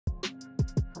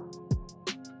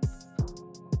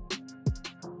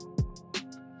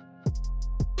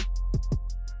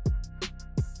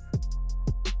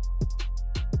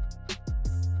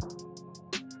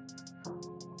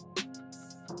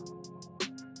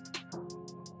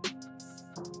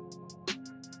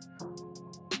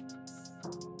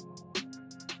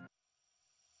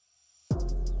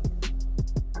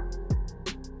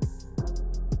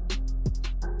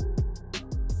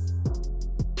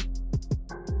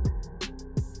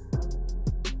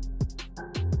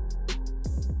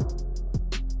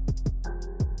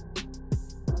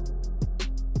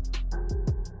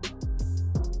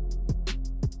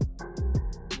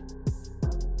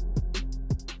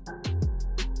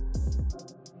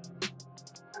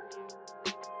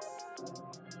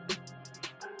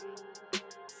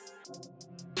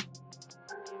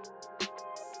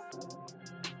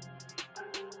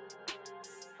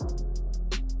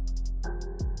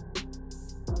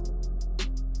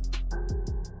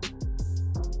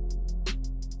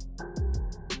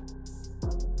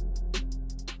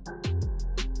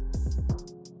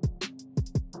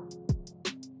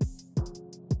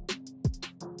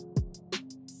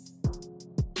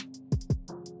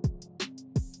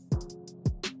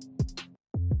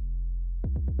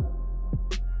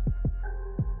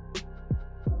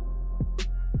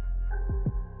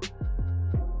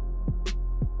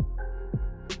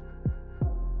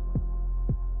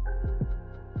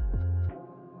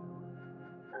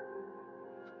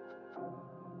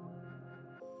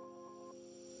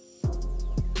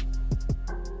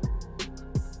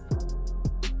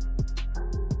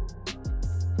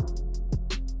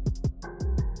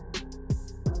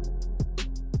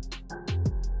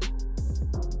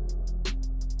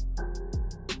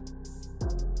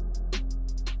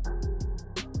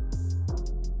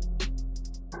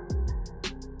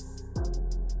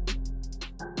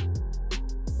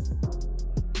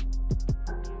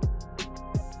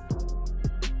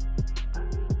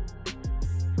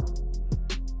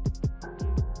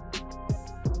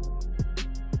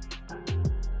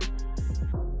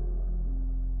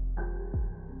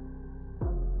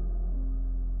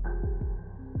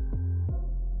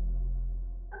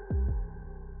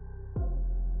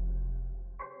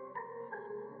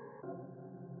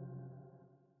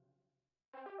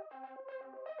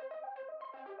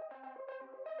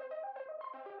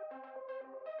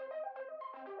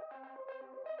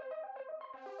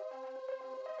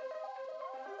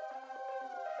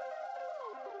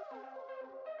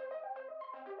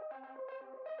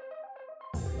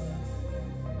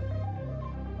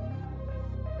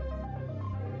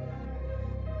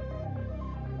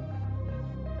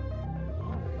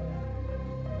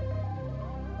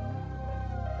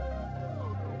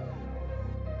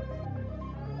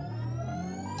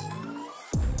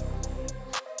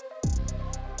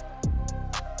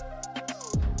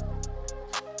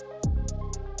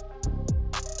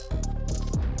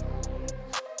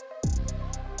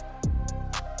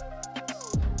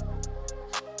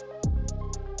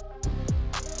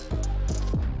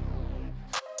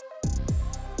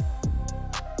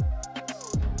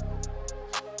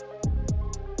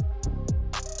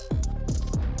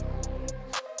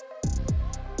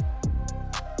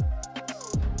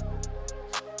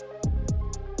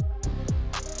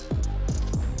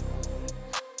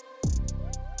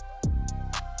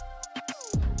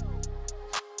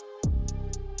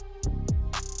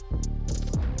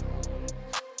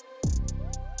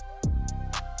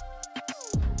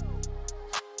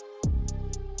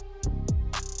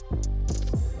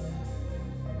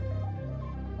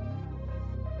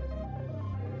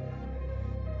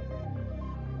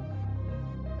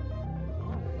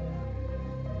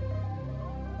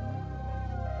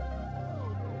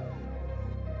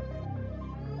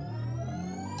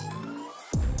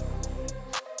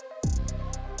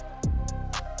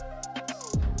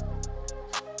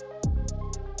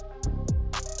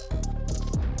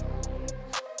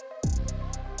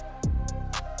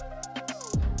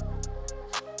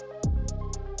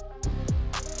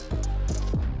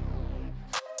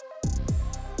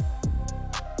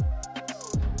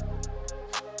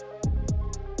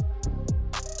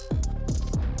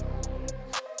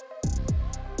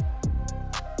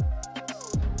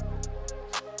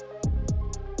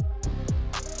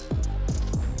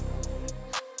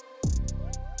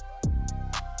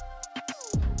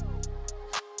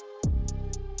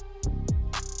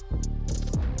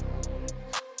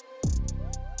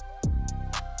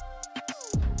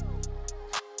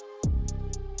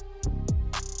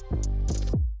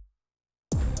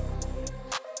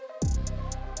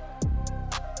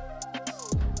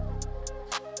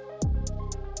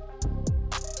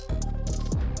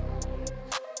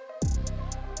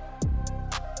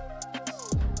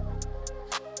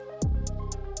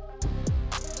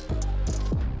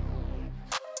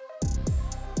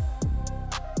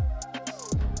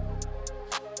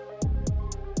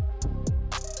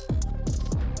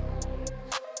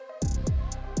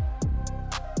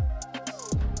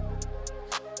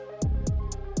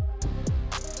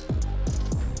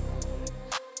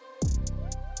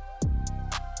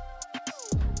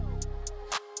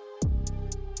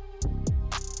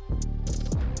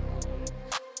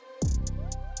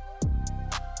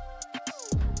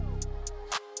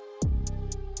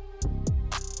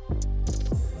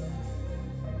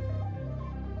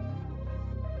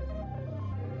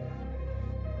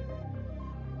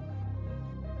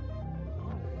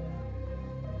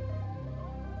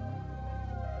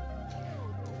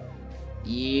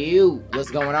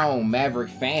What's going on, Maverick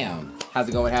fam? How's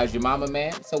it going? How's your mama,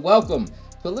 man? So welcome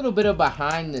to a little bit of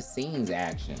behind the scenes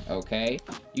action, okay?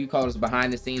 You call this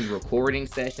behind the scenes recording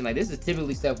session. Like, this is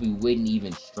typically stuff we wouldn't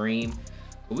even stream,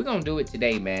 but we're gonna do it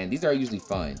today, man. These are usually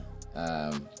fun.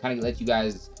 Kind of let you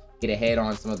guys get ahead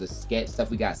on some of the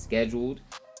stuff we got scheduled,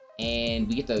 and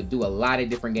we get to do a lot of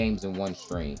different games in one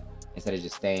stream instead of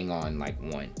just staying on like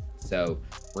one. So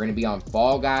we're gonna be on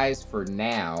Fall Guys for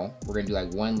now. We're gonna do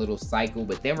like one little cycle,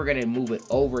 but then we're gonna move it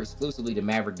over exclusively to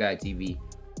Maverick.tv.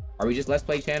 Are we just Let's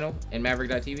Play channel and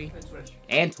Maverick.tv? And Twitch.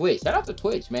 And Twitch. Shout out to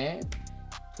Twitch, man.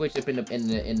 Twitch up in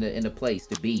the place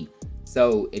to be.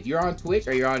 So if you're on Twitch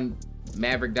or you're on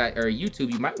Maverick or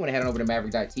YouTube, you might want to head on over to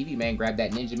Maverick.tv, man. Grab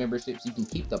that ninja membership so you can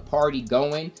keep the party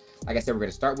going. Like I said, we're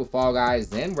gonna start with Fall Guys,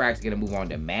 then we're actually gonna move on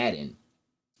to Madden.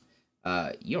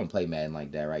 You don't play Madden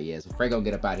like that, right? Yeah, so Fred gonna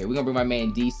get up out here. We're gonna bring my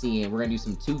man DC in. We're gonna do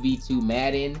some 2v2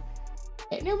 Madden.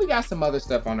 And then we got some other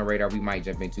stuff on the radar we might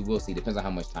jump into. We'll see. Depends on how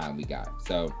much time we got.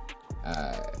 So,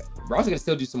 we're also gonna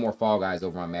still do some more Fall Guys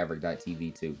over on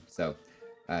Maverick.tv too. So,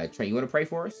 Trent, you wanna pray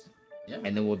for us? Yeah.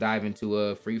 And then we'll dive into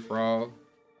a free-for-all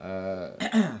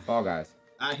Fall Guys.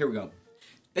 Here we go.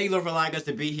 Thank you, Lord, for allowing us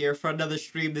to be here for another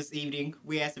stream this evening.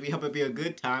 We ask if you help it be a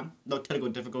good time. No technical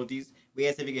difficulties. We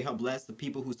ask if you can help bless the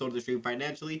people who started the stream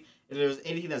financially. If there's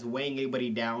anything that's weighing anybody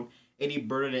down, any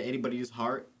burden at anybody's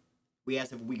heart, we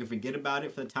ask if we can forget about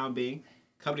it for the time being,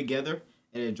 come together,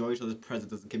 and enjoy each other's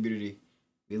presence as a community.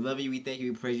 We love you, we thank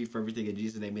you, we praise you for everything. In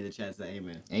Jesus' name, in the chat, say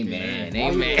amen. Amen.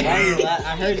 Amen. Why you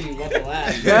I heard you about to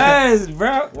laugh. Guys,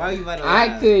 bro. Why are you about to laugh?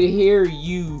 I could hear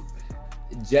you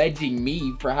judging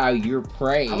me for how you're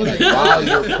praying like, while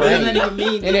you're praying. What does that even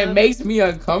mean, and it makes me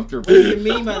uncomfortable. What do you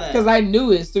mean by that? Because I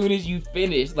knew as soon as you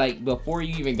finished, like before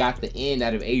you even got the end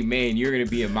out of amen, you're gonna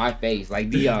be in my face like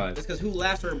Dion. It's because who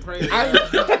laughs during prayer?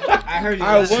 I heard you.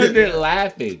 I wasn't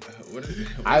laughing.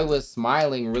 I was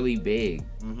smiling really big.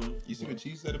 Mm-hmm. You see what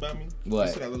Chief said about me? What?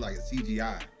 He said I look like a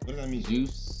CGI. What does that mean?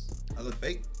 Juice. I look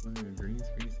fake.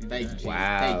 Thank you, Chief.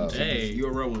 Wow. Thank you, Hey. Chief. You're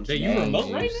a real one. Hey, Chief. you Dang,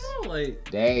 remote right Juice. now?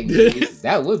 Like, Dang, Juice,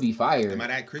 that would be fire. Am I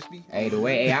that crispy? Hey, the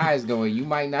way AI is going, you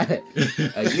might not.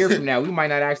 A year from now, we might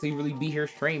not actually really be here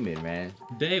streaming, man.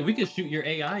 dang, we could shoot your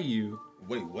AI you.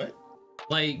 Wait, what?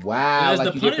 Like, Wow, as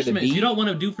like the you did for the punishments, beat? you don't want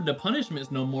to do for the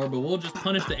punishments no more, but we'll just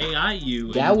punish the AI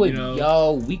you. That and, would, you know,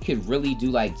 yo, we could really do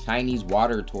like Chinese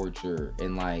water torture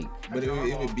and like, But it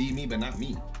would be me, but not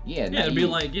me. yeah, yeah, not it'd be you.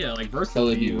 like, versatile. So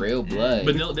it'd be you. real blood.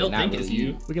 But they'll not think it's really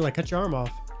you. We can like cut your arm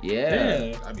off.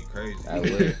 Yeah, That'd be crazy. I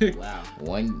would. Wow.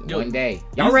 One Yo, day.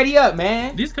 Y'all ready up,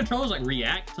 man? These controllers like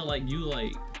react to like you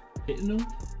like hitting them,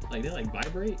 like they like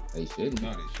vibrate. They shouldn't.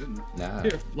 No, they shouldn't. Nah,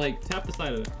 Here, like tap the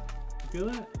side of it. You feel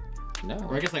that? no.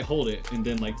 Or I guess like hold it and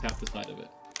then like tap the side of it.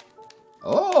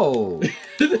 Oh,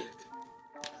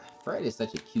 Fred is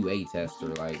such a QA tester.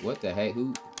 Like, what the heck?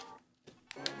 Who?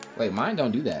 Wait, mine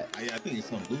don't do that. I think it's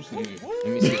something loose in here. Let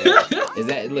me see that. Is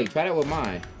that? Look, try that with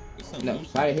mine. It's something No,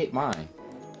 loose. try to hit mine.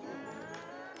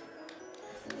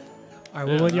 All right,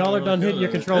 well, when y'all are done hitting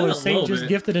your controllers, That's a Saint little just bit.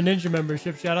 gifted a ninja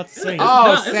membership. Shout out to Saint.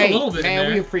 Oh, it's a Saint, little bit in man,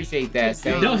 there. we appreciate that,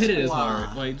 Saint. Don't hit it as Wow.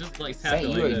 hard. Like just like tap Saint,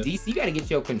 it you like a this. DC, you gotta get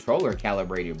your controller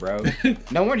calibrated, bro.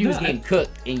 No wonder you was No, getting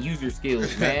cooked and user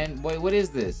skills, man. Boy, what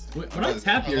is this? When I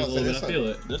tap yours a little bit, I feel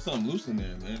it. There's something loose in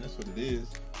there, man. That's what it is.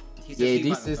 He said Yeah, she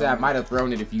about to DC, throw I it. might have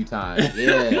thrown it a few times.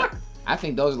 Yeah, I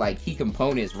think those are like key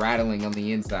components rattling on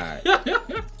the inside. All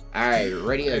right,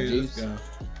 ready up, Hey, let's Juice? go.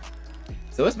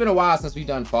 So it's been a while since we've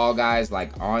done Fall Guys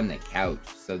like on the couch.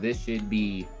 So this should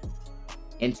be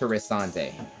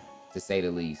interessante, to say the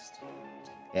least.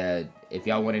 If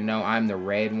y'all want to know, I'm the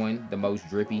red one, the most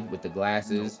drippy with the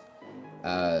glasses.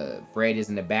 Fred is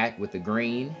in the back with the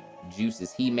green. Juice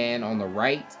is He-Man on the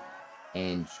right.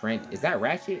 And Trent, is that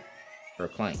Ratchet or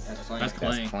Clank? That's Clank. That's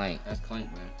Clank. That's Clank. That's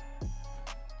Clank, man.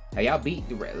 Have y'all beat,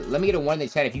 let me get a one in the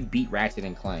chat if you beat Ratchet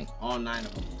and Clank. All 9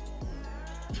 of them.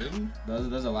 Really?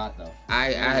 There's a lot, though.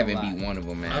 I There's a haven't lot. beat one of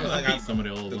them, I man. Like, beat some of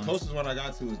the old The ones. closest one I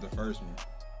got to was the first one.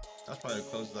 That's probably the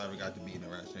closest I ever got to beating a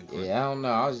Ratchet and Clank. Yeah, I don't know.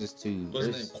 I was just too. What's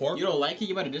his name? Quark? You don't like it?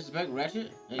 You about to disrespect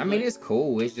Ratchet? I mean, it's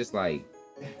cool. It's just like,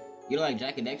 You don't like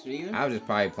Jack and Dexter either? I was just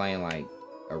probably playing like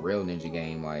a real ninja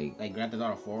game, like Like Grand Theft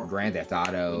Auto 4? Grand Theft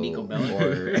Auto, With Nico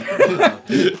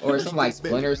Bellic? or something like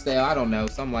Splinter Cell. I don't know,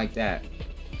 something like that.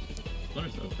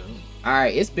 Splinter Cell's dope. All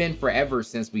right, it's been forever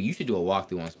since you should do a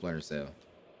walkthrough on Splinter Cell,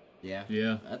 Yeah.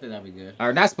 Yeah. I think that'd be good.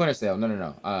 or not Splinter Cell.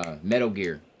 No. Metal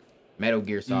Gear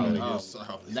Solid. Oh.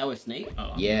 Solid. Is that with Snake?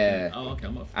 Oh, Yeah. Oh, okay.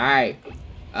 I'm up. All right.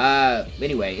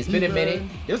 Anyway, it's been a minute.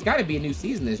 There's got to be a new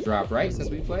season that's dropped, right? Since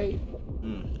we played,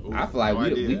 Ooh, I feel like no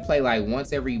we idea. play like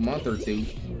once every month or two.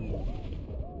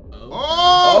 Oh,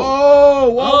 Oh,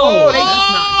 whoa, whoa,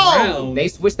 That's not ground. they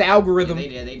switched the algorithm.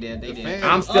 Yeah, they did.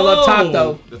 I'm still up top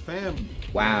though. The fam.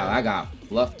 Wow, I got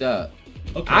fluffed up.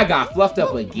 Okay. I got fluffed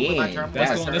up My again. turn.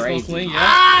 That's That's crazy. gonna swing. Yeah.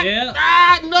 Ah, Yeah.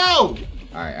 ah, no.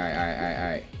 All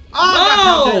right.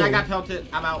 Oh, No! I got pelted.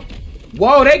 I'm out.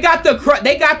 Whoa, they got the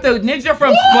ninja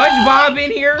from SpongeBob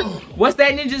in here. What's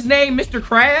that ninja's name? Mr.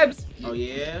 Krabs? Oh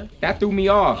yeah. That threw me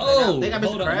off. Oh, They got Mr.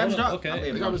 hold on, Krabs, hold on. dog?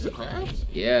 Okay. They got Mr. Krabs?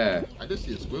 Yeah, I did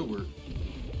see a Squidward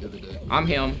the other day. I'm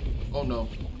him. Oh no.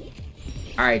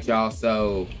 All right, y'all.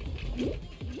 So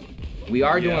we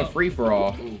are doing Yeah. free for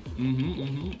all.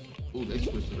 Ooh, they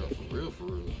switched it up for real, for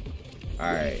real.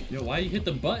 All right. Yo, why you hit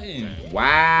the button?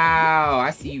 Wow,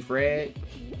 I see you, Fred.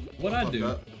 What'd I Fuck do?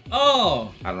 that.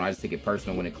 Oh. I don't know. I just took it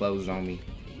personal when it closed on me.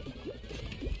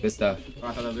 Good stuff. Oh,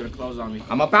 I thought they was gonna close on me.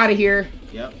 I'm up out of here.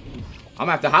 Yep. I'm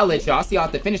gonna have to holler at y'all. I'll see y'all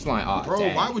at the finish line. Oh, Bro,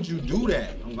 dang. why would you do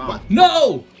that? I'm gone. Why-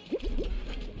 No.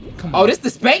 Come Oh, this the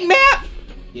spank map?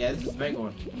 Yeah, this is Spank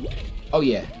one. Oh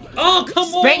yeah. Oh,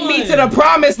 come on. Spank me to the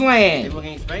promised They land.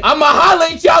 looking Spank. I'ma holler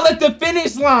at y'all at the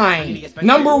finish I need to line. get spanked.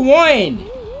 Number 1.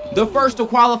 The first to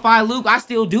qualify, Luke. I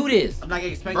still do this. I'm not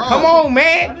getting Spanked. Bro. Come on,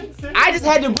 man. I just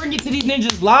had to bring it to these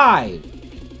ninjas live.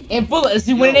 And full of,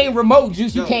 see, when it Yo. ain't remote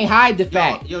juice, you Yo. can't hide the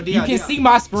fact. Yo, you Dion, can Dion. see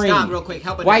my screen. Stop real quick.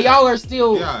 Help it. While y'all are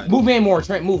still Yeah. move in more,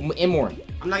 Trent, move in more.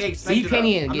 I'm not getting So spanked. you can't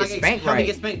even I'm get not getting spanked help me right.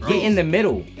 Get spanked, Get in the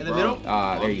middle. In the Bro. middle.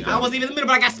 There you I go. wasn't even in the middle,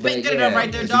 but I got spanked But good enough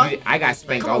right there, so dog. I got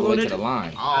spanked Come all the on, way ninja. to the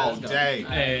line. Oh, Let's go. dang.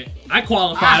 Hey, I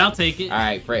qualified. I'll take it. All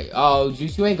right, Fred. Oh,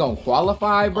 Juice, you ain't gonna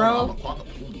qualify, bro.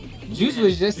 Juice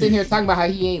was just sitting here talking about how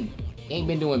he ain't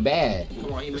been doing bad.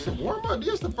 Come on, It's a warm up.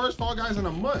 This is the first Fall Guys in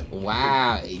a month.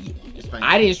 Wow. Just spank.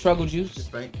 I didn't struggle, Juice. Just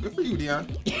spank. Good for you, Dion.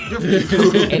 Good for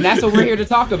you. And that's what we're here to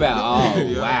talk about. Oh,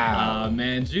 Yeah. wow.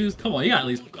 Man, Juice, come on. You got at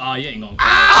least. Oh, you ain't gonna.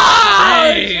 Oh,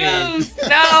 Hey. Juice!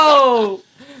 No!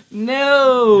 You're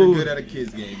No! good at a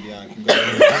kids game, Dion.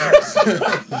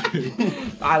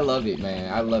 Congratulations. I love it,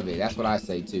 man. I love it. That's what I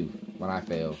say, too, when I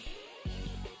fail.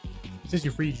 Since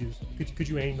you're free juice, could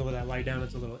you angle that light down?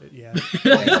 It's a little, yeah.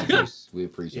 Thanks, Juice. We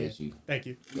appreciate you. Thank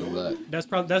you. Good luck. That's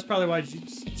probably why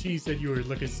Cheese said you were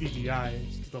looking CGI.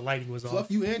 It's just the lighting was off. Fluff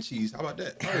you and cheese. How about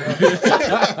that?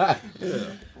 Yeah.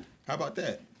 How about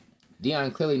that?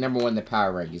 Dion clearly number 1 in the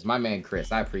power rankings. My man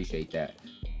Chris, I appreciate that.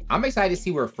 I'm excited to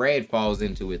see where Fred falls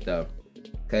into it though,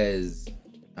 because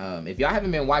if y'all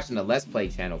haven't been watching the Let's Play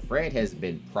channel, Fred has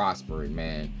been prospering,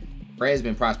 man. Fred has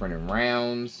been prospering in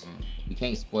rounds. You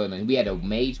can't spoil it. We had a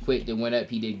mage quit that went up.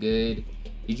 He did good.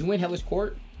 Did you win Hellish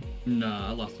Court? Nah,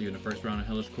 I lost to you in the first round of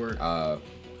Hellish Court. That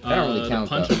don't really count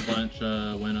The Punch though. a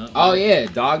Bunch went up. Oh yeah,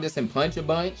 dogged us and punch a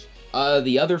bunch.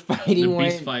 The other fighting The one,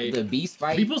 beast fight. the beast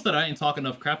fight. People said I ain't talk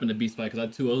enough crap in the beast fight because I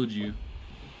 2-0'd you.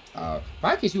 Probably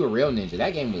because you a real ninja.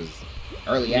 That game was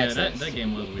early Yeah, access. that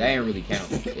game was weird. That ain't really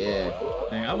count. Yeah.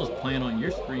 Dang, I was playing on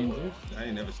your screen, Juice. I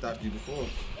ain't never stopped you before.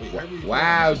 Wait, why were you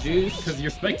Wow, Juice. Because you're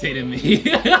spectating me.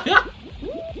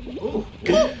 Ooh.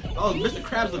 Oh, Mr.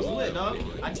 Krabs looks lit, dog.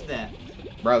 I did that.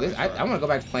 Bro, I want to go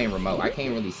back to playing remote. I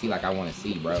can't really see like I want to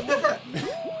see, bro.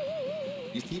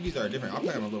 These TVs are different. I'm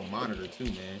playing on a little monitor too,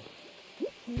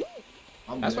 man.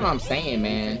 That's what I'm saying,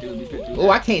 man. Dude, Oh,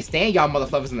 I can't stand y'all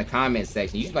motherfuckers in the comment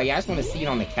section. You just like, yeah, I just want to see it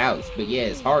on the couch. But yeah,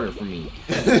 it's harder for me.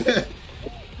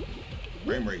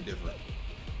 Frame rate different.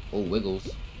 Oh, wiggles.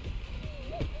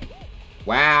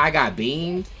 Wow, I got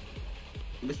beamed.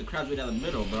 Mr. Krabs way down the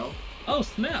middle, bro. Oh,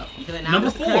 snap. Because now Number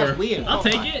Mr. Krabs 4. wins. I'll Oh,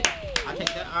 take fine. it. I take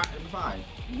that. All right, fine.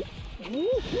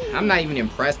 I'm not even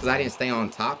impressed because I didn't stay on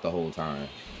top the whole time.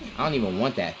 I don't even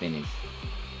want that finish.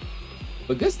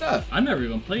 But good stuff. I never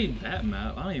even played that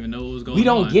map. I don't even know what was going on. We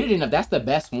don't get it enough. That's the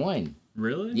best one.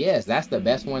 Really? Yes, that's the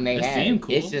best one they It have. seemed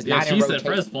cool. It's just yeah, not in she said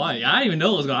rotation. press fly. I didn't even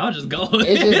know what was going on. I was just going.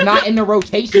 It's just not in the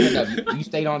rotation enough. You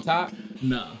stayed on top?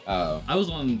 No. Oh. I was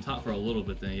on top for a little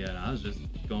bit then, yeah. I was just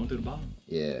going through the bottom.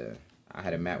 Yeah. I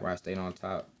had a map where I stayed on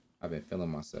top. I've been feeling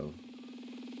myself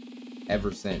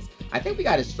ever since. I think we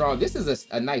got a strong... This is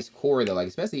a nice core, though. Like,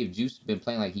 especially if Juice been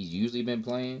playing like he's usually been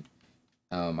playing.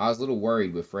 I was a little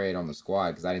worried with Fred on the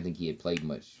squad because I didn't think he had played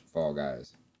much Fall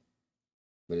Guys.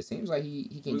 But it seems like he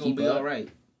can We're keep gonna be up. all right.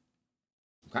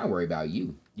 I'm kind of worried about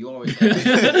you. You always say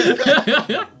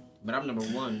that. But I'm number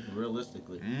 1,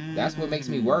 realistically. That's what makes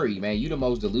me worry, man. You the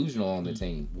most delusional on the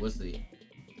team. We'll see.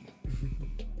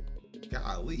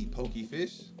 Golly, Pokey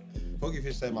Fish. Pokey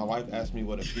Fish said my wife asked me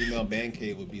what a female band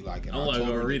cave would be like. And I wasn't told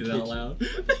going to her read it the out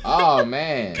kitchen. loud. Oh,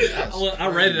 man. I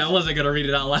read it. I wasn't going to read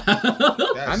it out loud.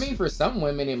 I mean, for some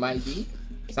women, it might be.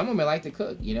 Some women like to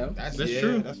cook, you know? That's That's yeah,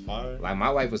 true. That's fire. Like, my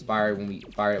wife was fired when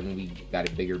we got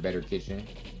a bigger, better kitchen.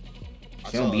 I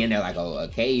She don't saw- be in there like a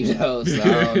cave, though, so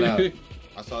I don't know.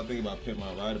 I saw a thing about Pimp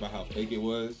My Ride about how fake it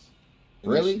was.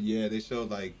 And Really? Yeah, they showed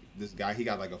like this guy. He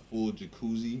got like a full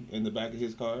jacuzzi in the back of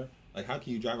his car. Like, how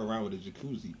can you drive around with a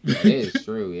jacuzzi? That is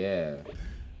true, yeah.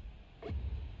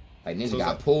 Like, Ninja So got it's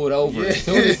like- pulled over Yeah. as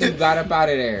soon as he got up out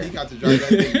of there. He got to drive that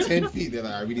thing 10 feet. They're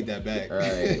like, all right, we need that back.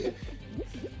 Right.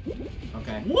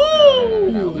 Okay.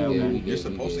 Woo! No, we good, we You're good, we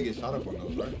supposed to good. get shot up on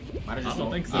those, right? Might have I just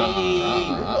don't think so.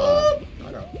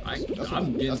 I got.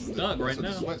 I'm getting stuck right that's what now.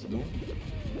 the sweat's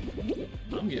doing.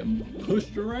 I'm getting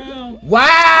pushed around. Wow!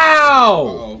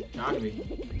 Uh-oh. Talk to me.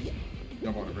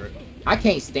 Jump on it, Brett. I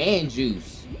can't stand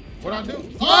Juice. What'd I do?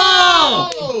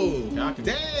 Talk Oh! to me.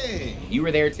 Dang! You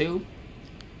were there too?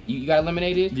 You got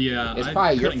eliminated? Yeah. It's I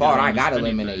probably your couldn't fault get I on the got spinny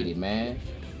eliminated, thing. man.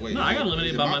 Wait, No, I got is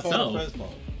eliminated it by my fault or myself. Fred's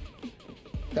fault?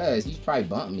 Cause you probably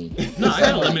bumped me. No, I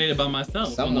got eliminated by myself on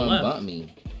the Someone left. bumped me.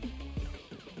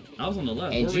 I was on the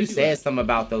left. And Where you was said at? something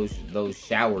about those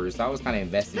showers, so I was kind of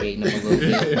investigating them a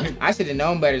little bit. I should have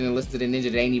known better than listen to the ninja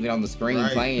that ain't even on the screen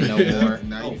Right. playing no more.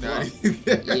 Now Oh, you not.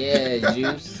 fuck. Yeah,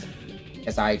 Juice.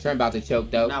 That's alright. Trent about to choke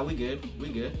though. Nah, we good. We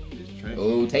good. It's Trent.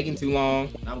 Oh, taking too long.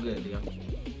 I'm good, Dion.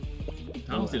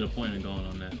 I don't see the point in going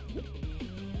on that.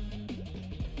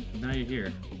 Now you're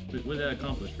here. What did that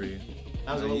accomplish for you?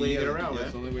 That was the only way to get around,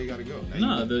 That's the man. only way you gotta go.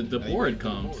 Now No, you- the now you board got the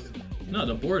comes. board. No,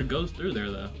 the board goes through there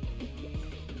though.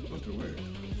 Goes to where?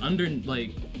 Under,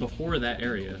 like, before that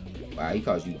area. Wow, he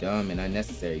calls you dumb and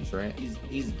unnecessary, Trent. He's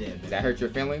dead, Does man. that hurt your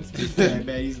feelings? He's dead,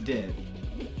 man. He's dead.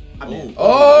 I'm dead.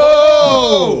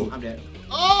 Oh! I'm dead.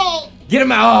 Oh! Get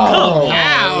him out! Come on.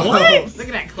 Ow! What? Look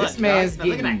at that clutch. This man's dog.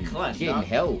 Look at getting, that clutch. getting dog.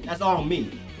 help. That's all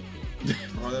me.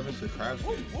 Oh, that Mr. Krabs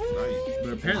shit. Nice.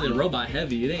 But apparently the robot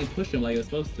heavy. It ain't pushing like it's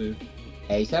supposed to.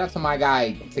 Hey, shout out to my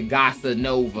guy Tagasa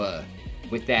Nova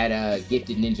with that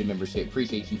gifted ninja membership.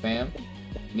 Appreciate you, fam.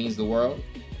 Means the world.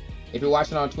 If you're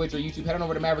watching on Twitch or YouTube, head on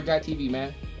over to Maverick TV,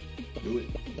 man. Do it.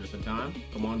 Just in time.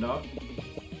 Come on, dog.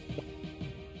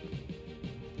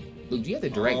 Luke, do you have the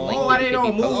direct Oh, link? I that you didn't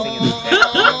could be know. posting in the chat?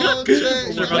 Oh,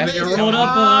 Trent. You're about to get Left rolled down.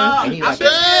 up on. And he I left should-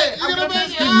 it. Trent, you gonna make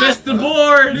He missed the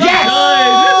board.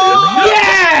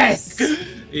 Yes!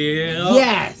 Yeah.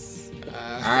 Yes!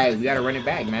 Alright, we gotta run it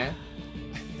back, man.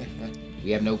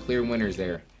 We have no clear winners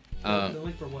there. The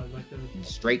link for what? Like the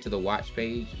Straight to the watch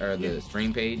page or the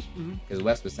stream page, Mhm. because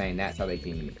Wes was saying that's how they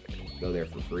can go there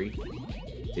for free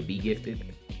to be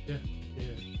gifted. yeah.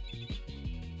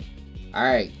 All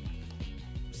right,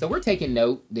 so we're taking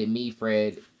note that me,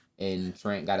 Fred, and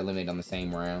Trent got eliminated on the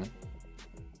same round.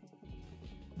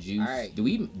 Juice. All right, do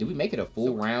we make it a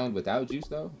full round without Juice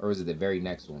though, or was it the very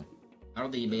next one? I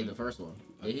don't think he made the first one.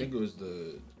 I Did he? think it was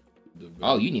the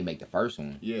Oh, you need to make the first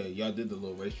one. Yeah, y'all did the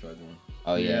little racetrack one.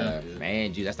 Oh yeah, Yeah.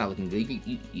 man, Juice, that's not looking good.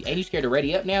 Ain't you scared to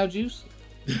ready up now, Juice?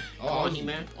 Come on,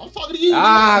 He-Man. I was talking to you.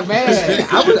 Ah man,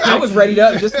 I was ready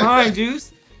up just fine,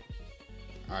 Juice.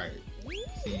 All right.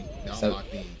 See, now So- I'm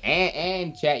locked in.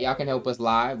 And chat, y'all can help us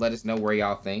live. Let us know where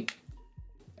y'all think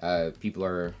people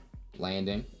are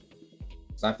landing.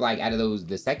 So I feel like out of those,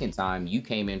 the second time you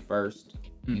came in 1st,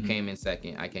 you Mhm. came in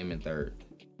 2nd, I came in 3rd.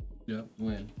 Yep.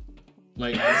 When?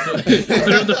 Like, so there's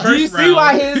the first Do you see round.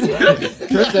 why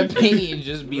his opinion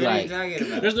just be What are you like, talking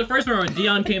about? There's the first round where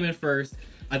Dion came in first.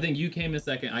 I think you came in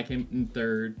second. I came in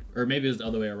third, or maybe it was the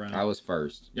other way around. I was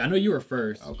first. Yeah, I know you were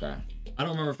first. Okay. I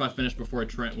don't remember if I finished before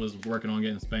Trent was working on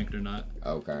getting spanked or not.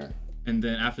 Okay. And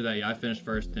then after that, yeah, I finished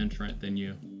first, then Trent, then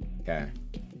you. Okay.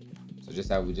 So just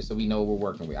so we know what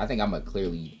we're working with. I think I'm gonna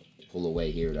clearly pull away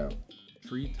here though.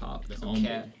 Treetop. That's a combo.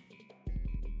 cat.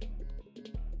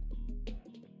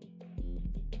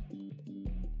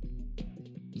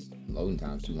 Loading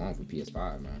time's too long for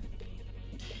PS5, man.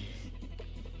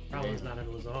 Problem's not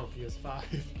it was on PS5.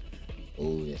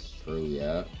 Oh, that's true.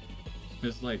 Yeah.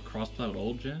 It's like cross-play with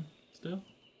old gen still.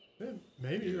 Yeah,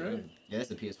 maybe, right? Yeah, that's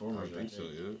the PS4 I version. think so,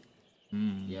 right yeah.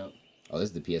 Mm. there. Yep. Oh, this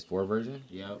is the PS4 version.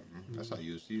 Yep. That's how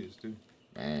UFC is too.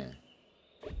 Man.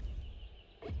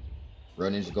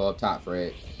 Real Ninja go up top,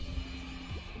 Fred.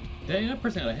 Dang, that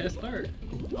person got a head start.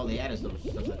 Oh, they added some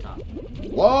stuff to the top.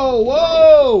 Whoa,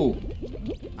 whoa!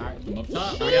 Alright. From up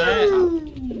top, we got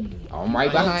it. I'm right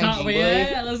Up behind top, you, we boy.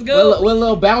 at. Let's go. With a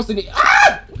little bounce in the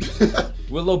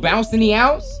with a little bounce in the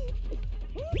outs.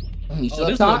 You still Oh, up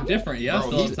this top? look different. Yeah, I'm Bro,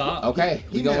 still he's- up top. Okay,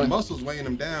 we He got going. muscles weighing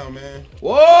him down, man.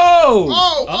 Whoa!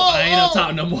 Oh, I ain't up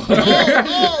top no more.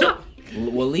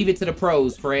 We'll leave it to the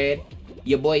pros, Fred.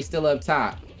 Your boy's still up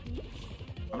top.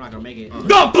 I'm not gonna make it.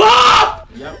 The bluff!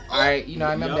 Yep. All right, you know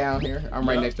I'm Yup. down here. I'm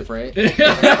right Yup. next to Fred.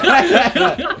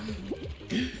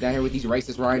 Down here with these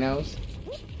racist rhinos.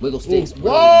 Wiggle sticks. Ooh.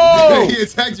 Whoa! He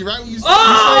attacked you right when you said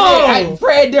Oh! Hey,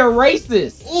 Fred, they're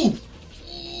racist. Ooh.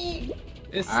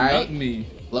 It All right. snuck me.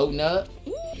 Floating up.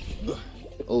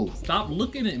 Oh. Stop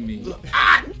looking at me.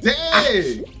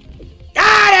 Dang.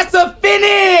 That's a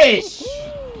finish!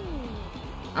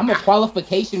 I'm a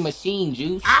qualification machine,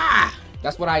 Juice.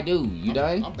 That's what I do. You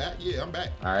done? I'm back. Yeah, I'm back.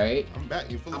 All right. I'm back.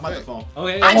 You full I'm about to effect. fall.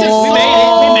 Okay. I just- we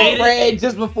made it. Fred,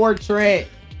 just before Trent.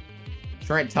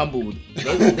 Trent tumbled.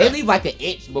 They leave like an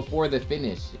inch before the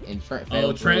finish, and Trent fell. Oh,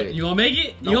 through Trent, it. you gonna make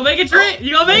it? You gonna make it, Trent?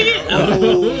 You gonna make it?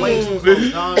 Oh, way too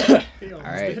close, dog. All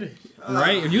right.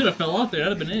 Right, if you would have fell off there,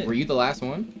 that'd have been it. Were you the last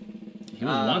one? He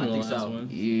was one I of the think last so. one.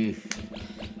 Yeah.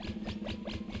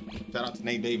 Shout out to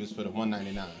Nate Davis for the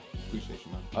 $199. Appreciate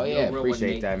you, man. Oh No yeah, real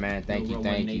appreciate one, that, man. Thank No you, real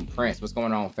thank one, you. Nate. Prince, what's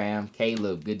going on, fam?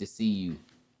 Caleb, good to see you.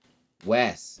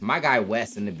 Wes, my guy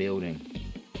Wes in the building.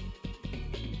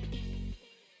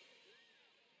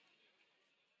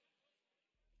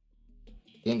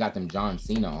 Then got them John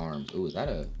Cena arms. Ooh, is that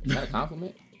a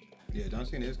compliment? Yeah, John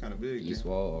Cena is kind of big. You Yeah.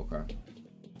 swole, okay.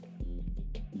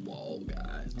 Whoa,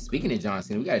 guys. Speaking of John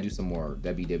Cena, we gotta do some more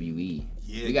WWE.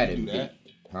 Yeah, We gotta can we do that.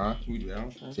 Huh? Can we do that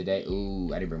on stream? Today?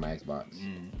 Ooh, I didn't bring my Xbox.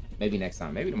 Maybe next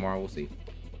time. Maybe tomorrow. We'll see.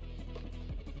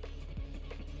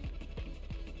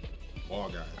 All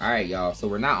guys. All right, y'all. So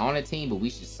we're not on a team, but we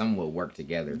should somewhat work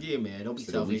together. Yeah, man. Don't be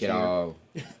So that we selfish. could here. all.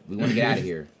 We want to get out of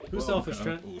here. Who's selfish,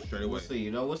 Trent? Ooh, straight away. We'll see.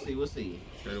 You know, we'll see. We'll see.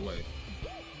 Straight away.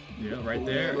 Yeah, right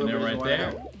there, and then right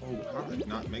there. Oh, how did I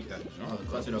not make that Oh, jump? the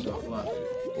clutch up got fluff.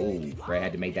 Oh, Fred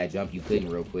had to make that jump. You couldn't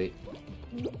real quick.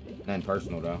 Nothing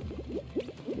personal though.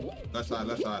 Left side,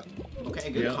 left side.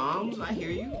 Okay, good Yeah. comms. I hear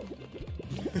you.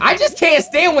 I just can't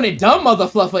stand when a dumb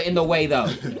motherfluffer in the way though.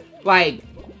 Like,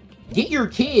 get your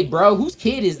kid, bro. Whose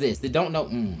kid is this that don't know?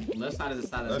 Left side is the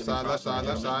side Left that's side, left side,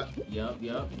 left side. Yup.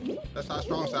 Left side,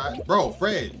 strong side. Bro,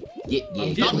 Fred. Yeah.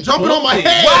 Stop jumping on my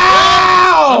head.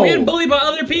 Wow! I'm getting bullied by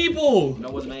other people. No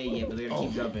one's made it yet, but they're gonna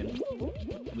keep jumping.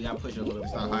 We gotta push it a little bit.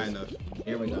 It's not high enough.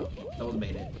 Here we go. Someone's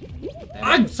made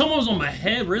it. Someone was on my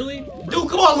head, really? Dude,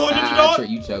 come on, Lord, ninja dog.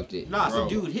 You choked it. Nah, Bro. some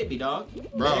dude hit me, dog.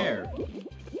 Bro. There.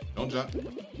 Don't jump.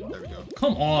 There we go.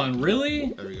 Come on,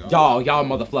 really? There we go. Y'all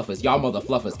motherfluffers. Y'all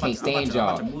motherfluffers. Can't stand I'm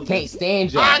about to y'all. move Can't this.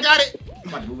 stand y'all. I got it. I'm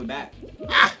about to move it back.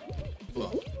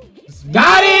 Fluff.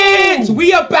 Got it!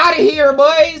 We up out of here,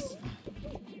 boys.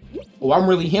 Oh, I'm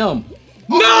really him.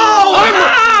 No!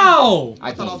 How? I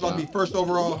I thought I was can't about to be jump. first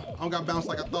overall. I don't got bounced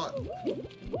like I thought.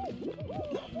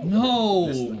 No.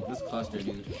 This cluster,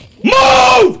 dude.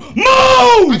 Move!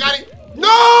 I got it.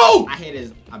 No! I hit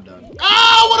his. I'm done.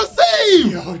 Ah, what a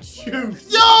save! Yo,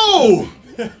 juice. Yo!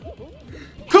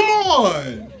 Come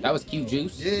on! That was cute,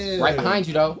 Juice. Yeah. Right behind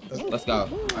you, though. Let's go.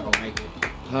 I'm not gonna make it.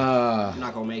 Uh, I'm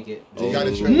not gonna make it. You got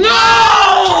it, Oh. Trent.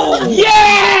 No!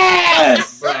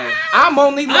 Yes! Bro. I'm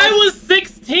only I left. was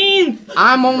 16th.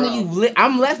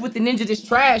 I'm left with the ninja that's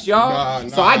trash, y'all. Nah,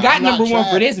 So I got I'm not number one for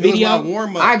trash. this It was video. my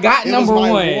warm-up. I got It was number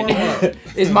my one. warm-up.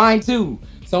 It's mine too.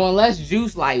 So unless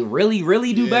Juice like really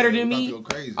do Yeah, better we than about me, to go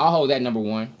crazy. I'll hold that number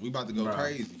one. We about to go Bro.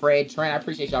 crazy. Fred, Trent, I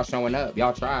appreciate y'all showing up.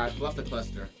 Y'all tried. Fluff the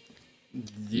cluster.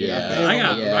 Yeah. I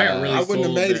got really I wouldn't have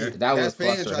sold made there. it. That was fan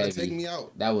cluster tried heavy. to take me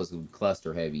out. That was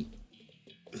cluster heavy.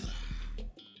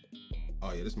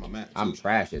 Oh yeah, this is my map. I'm too.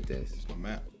 trash at this. This is my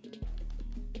map.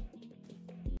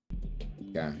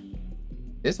 Okay.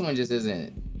 This one just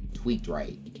isn't tweaked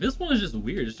right. This one is just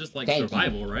weird. It's just like Thank you.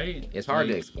 survival, right? It's hard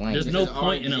to Like, explain. There's This no is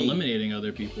point in RNG. eliminating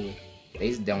other people. They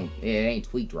just don't. It ain't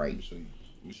tweaked right. Let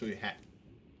me show you hat.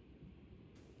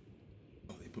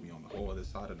 Oh, they put me on the whole other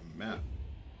side of the map.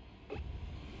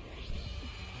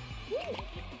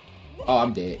 Oh,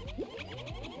 I'm dead.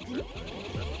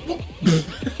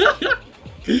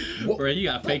 Bro, you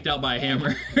got faked out by a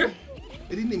hammer.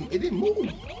 It didn't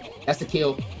move. That's a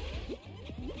kill.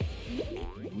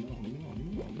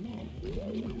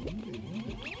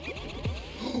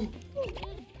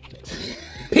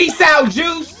 Peace out,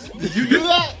 Juice. Did you do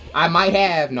that? I might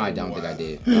have. No, I don't think I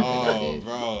did. I don't think I Oh, did.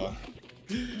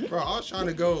 bro. Bro, I was trying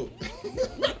to go.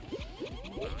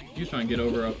 You trying to get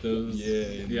over up those?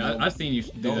 Yeah. I've seen you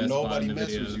do Don't that spot nobody in the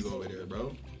mess with videos. you over there,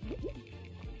 bro.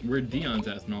 Where Dion's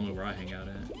at's normally where I hang out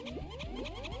at.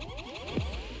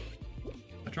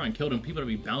 I try and kill them people to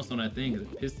be bounced on that thing because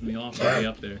it pisses me off way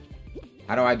up there.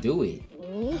 How do I do it?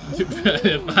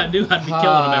 If I knew, I'd be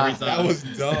killing them every time. That was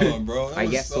dumb, bro. That I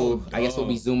was guess so I guess we'll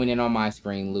be dumb. zooming in on my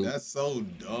screen, Luke. That's so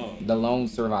dumb. The lone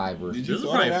survivor. Did you This is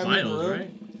saw probably that happen, finals, bro?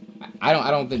 right?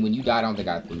 I don't think when you died, I don't think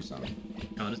I threw something.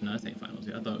 Oh, this ain't finals.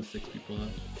 Yeah, I thought it was 6 people up.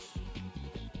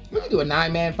 We can do a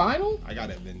 9-man final. I got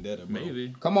that vendetta, bro.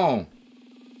 Maybe. Come on.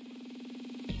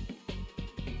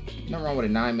 Nothing wrong with a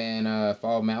 9-man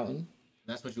Fall Mountain.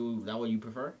 That's what you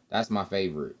prefer? That's my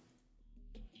favorite.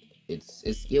 It's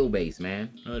skill based, man.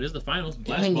 Oh, it is the finals.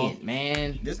 Dang Basketball. it,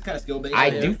 man. This is kind of skill based. I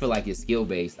do feel like it's skill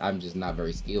based. I'm just not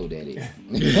very skilled at it.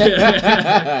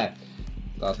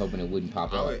 So I was hoping it wouldn't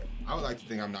pop up. I would like to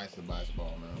think I'm nice at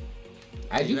basketball, man.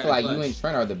 I do You feel got like clutch. you and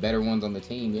Trent are the better ones on the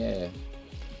team. Yeah.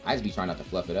 I just be trying not to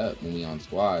fluff it up when we on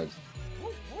squads.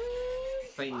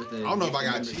 Same with the I don't know if I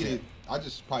got membership. cheated. I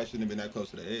just probably shouldn't have been that close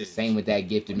to the edge. Same with that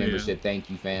gifted Yeah. membership. Thank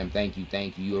you, fam. Thank you.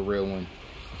 You a real one.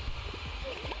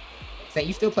 Saint,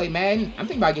 you still play Madden? I'm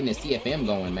thinking about getting a CFM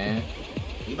going, man.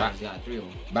 You about to got 3 of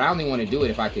them. But I only want to do it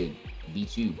if I could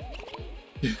beat you.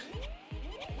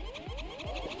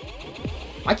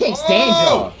 I can't stand Oh!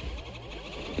 y'all.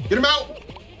 Get him out!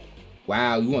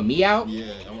 Wow, you want me out?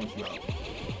 Yeah, I want you out.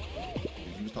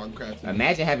 He was talking crap to me.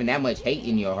 Imagine having that much hate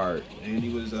in your heart. And he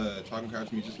was talking crap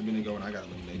to me just a minute ago and I got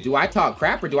eliminated. Do I talk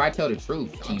crap or do I tell the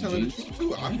truth, I'm Chief telling the Juice? truth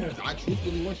too. I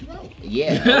truthfully want you out.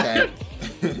 Yeah,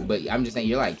 okay. But I'm just saying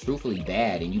you're like truthfully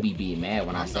bad and you be being mad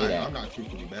when I say that. I'm not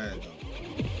truthfully bad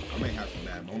though. I may have some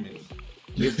bad moments.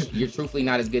 You're truthfully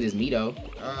not as good as me though.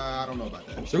 I don't know about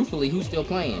that. Truthfully, who's still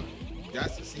playing?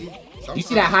 That's see. You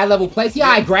see that high level play? See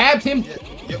how I grabbed him?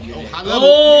 Yeah, oh, high level.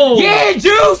 Oh! Yeah,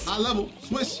 Juice! High level.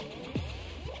 Swish.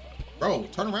 Bro,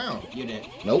 turn around. You're dead.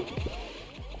 Nope.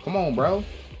 Come on, bro.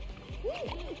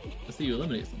 Let's see you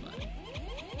eliminate somebody.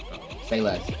 Say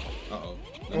less. Uh-oh.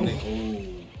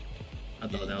 I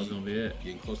thought that was gonna be it.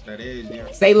 Getting close to that edge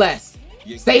there. Say less.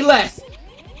 Say less.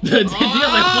 Diaz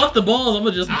like fluff the balls. I'm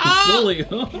gonna just slowly.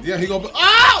 Yeah, he go.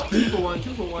 Oh! 2 for 1.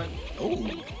 2 for 1. Oh.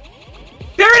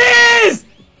 There it is!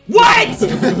 What?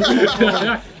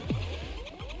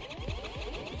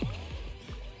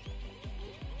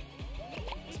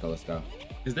 Let's go.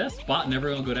 Is that spot never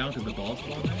gonna go down because the ball's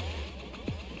falling there?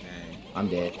 Dang. I'm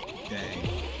dead. Dang.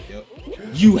 Yep.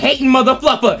 You hating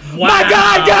motherfluffer! Wow. My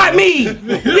God got me!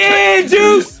 Yeah,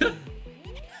 Juice!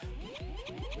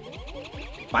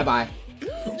 Bye-bye.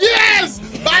 Yes!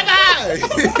 Bye-bye!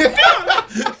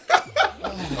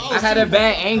 I had a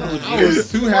bad angle, I Juice.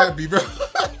 was too happy, bro.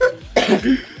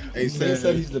 Hey, Saint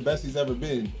said he's the best he's ever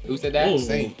been. Who said that? Oh.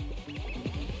 Saint.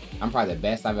 I'm probably the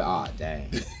best I've ever. Oh,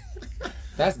 dang.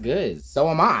 That's good. So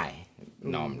am I.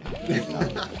 No, I'm not.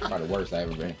 No, probably the worst I've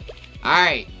ever been. All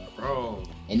right. Bro.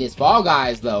 In this Fall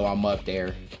Guys, though, I'm up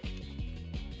there.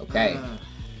 Okay.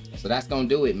 So that's gonna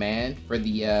do it, man. For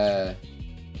the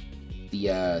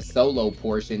solo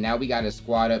portion. Now we got to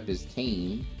squad up as a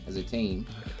team.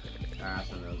 Alright,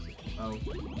 so those. Oh,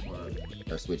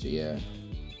 Or switch it, yeah.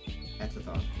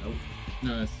 hexathon. Nope.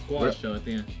 No, it's squad What? show at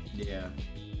the end. Yeah,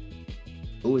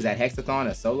 Ooh, is that Hexathon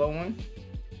a solo one?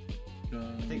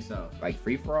 I think so. Like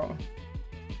free for all?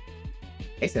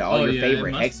 They said all Oh, your yeah, favorite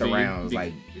it must Hexa be. rounds.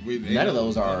 Like, They none of know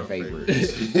those are our our favorites.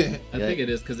 I think it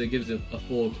is because it gives you a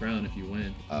full crown if you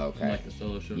win. Okay. Like the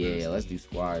solo show. Yeah, does. let's do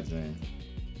squads then.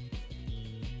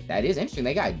 That is interesting.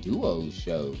 They got duos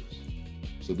shows.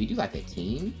 Should we do like a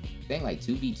team thing, like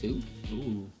 2v2?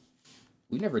 Ooh,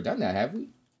 We've never done that, have we?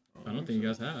 I don't think you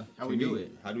guys have. How we do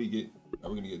it? How do we get? Are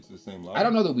we gonna get to the same level? I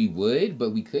don't know that we would, but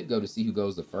we could go to see who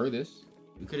goes the furthest.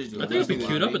 We could just do I think if we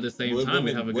queued up at the same time,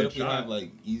 we'd have a What good if we shot. have like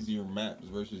easier maps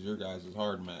versus your guys'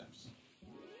 hard maps?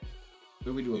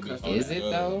 What we do a Maybe custom. Is it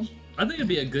though? I think it'd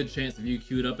be a good chance if you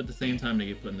queued up at the same time to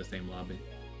get put in the same lobby.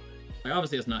 Like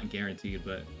obviously it's not guaranteed,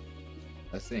 but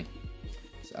Let's see.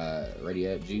 Ready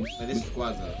up, Juice? But this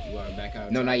squad's up. You want to back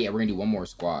out? No, not yet. We're gonna do one more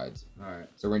squads. Alright.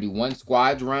 So we're gonna do one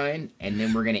squads run, and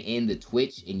then we're gonna end the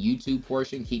Twitch and YouTube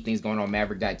portion. Keep things going on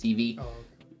Maverick.tv. Oh,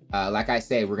 okay. Like I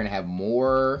said, we're gonna have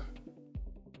more.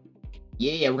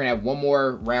 Yeah, we're gonna have one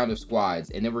more round of squads,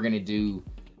 and then we're gonna do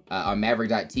on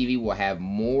Maverick.tv. We'll have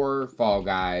more Fall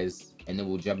Guys, and then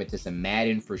we'll jump into some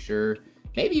Madden for sure.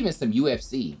 Maybe even some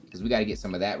UFC because we got to get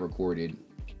some of that recorded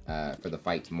for the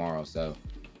fight tomorrow. So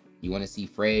you want to see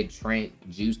Fred, Trent,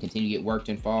 Juice continue to get worked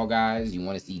in Fall Guys. You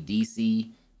want to see DC,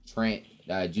 Trent,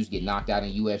 Juice get knocked out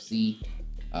in UFC,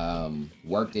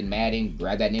 worked in Madden.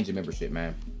 Grab that Ninja membership,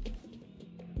 man.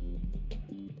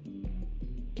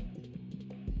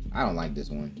 I don't like this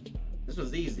one. This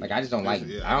was easy. Like I just don't like.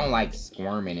 Yeah. I don't like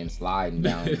squirming and sliding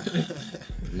down.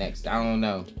 Next, I don't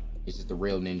know. It's just the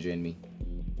real ninja in me.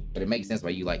 But it makes sense why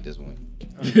you like this one.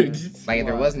 Like if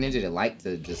there was a ninja that liked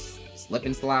to just slip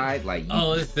and slide, like you,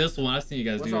 oh, it's this one. I've seen you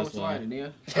guys What's do wrong this with one. sliding,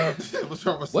 yeah? What's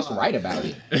wrong with what's slide? right about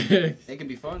it? It can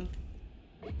be fun.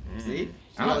 See?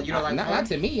 I don't, you don't like not, fun? not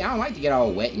to me. I don't like to get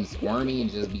all wet and squirmy and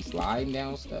just be sliding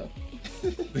down stuff.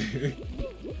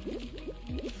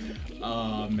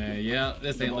 Oh man, yeah,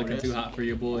 this ain't looking too hot for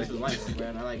you, boy. This is life,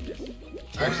 man. I like this.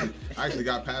 I actually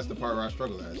got past the part where I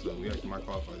struggled at, so we actually might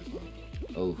qualify this one.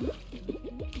 Oh,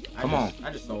 I Come just,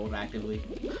 I just sold actively.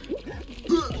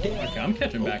 Okay, I'm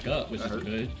catching back up, which That is hurt.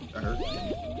 good. That hurt.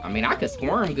 I mean, I could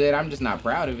squirm good. I'm just not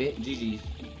proud of it. GG's.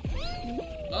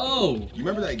 Oh, You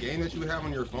remember that game that you would have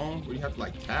on your phone where you have to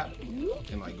like tap?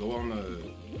 and like go on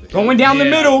the Going down the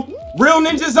Yeah. middle. Real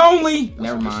ninjas only. That's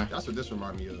Never what mind. That's what this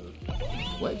remind me of.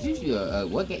 What did you?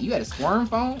 What game? You had a squirm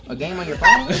phone? A game on your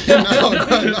phone?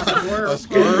 no, a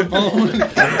squirm phone.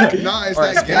 Nah, it's Or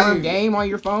a that squirm game. game on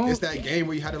your phone? It's that game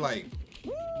where you had to like,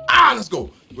 let's go.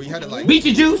 Where you had to like. Beat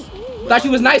you, Juice. Thought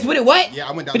you was nice with it. What? Yeah,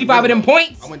 I went down. 55 of the them middle,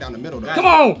 points. though. I went down the middle though. Come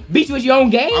on, beat you with your own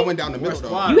game. I went down the middle though.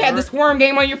 squad. You had the squirm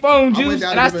game on your phone, I went Juice, down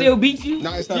and the I middle. still beat you.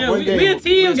 Nah, it's not Yeah, one we game. a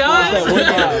team, guys.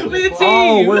 We a team.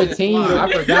 Oh, we're a team. I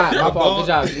forgot. My fault. Good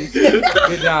job, Juice. Good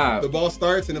The job. ball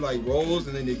starts and it like rolls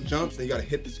and then it jumps and you gotta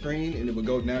hit the screen and it would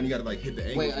go down. You gotta like hit the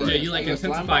angle. Wait, Yeah, you like Like a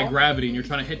slime intensify ball? gravity and you're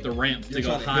trying to hit the ramps to You're go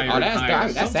trying to hit- higher Oh, and that's higher.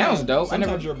 dope. That sounds dope. I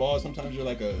Sometimes never. you're a ball. Sometimes you're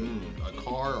like a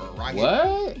car or a rocket.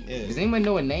 What? Yeah. Does anyone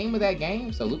know a name of that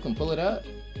game so Luke can pull it up?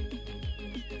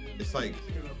 It's like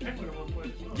Penguin at one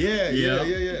point as well.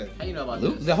 yeah. How you know about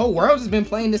Luke, this? the whole world has been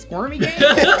playing this squirmy game.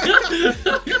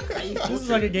 This is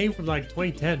like a game from like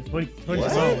 2010,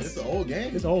 2012. It's an old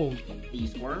game. It's old. You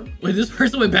squirm? Wait, this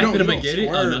person went back No, to the you don't beginning?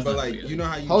 swerve, that's but not like good. you know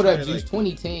how you Hold try up, to, Juice. like,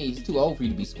 2010. He's too old for you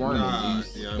to be squirming, Nah,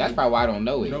 Juice. yeah, That's probably why I don't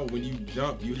know it. No, when you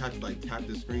jump, you have to like tap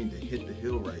the screen to hit the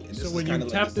hill right. And this So is when you kinda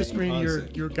like tap the same screen,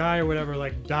 concept. your guy or whatever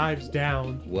like dives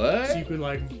down, so What? you could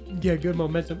like get good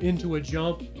momentum into a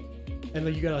jump, and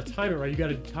then you gotta time it right. You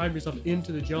gotta time yourself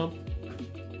into the jump.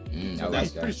 Mm, I That's like pretty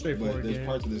that. But straightforward there's game.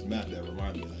 parts of this map that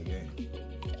remind me of that game.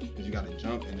 Because you gotta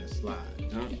jump and then slide,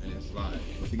 jump and then slide.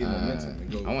 To get momentum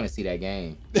and go. I want to see that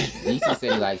game. DC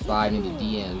said he like sliding into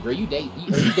DMs. Bro, are you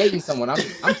dating someone? I'm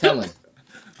telling.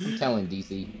 I'm telling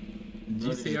DC.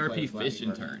 GCRP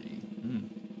fishing tourney.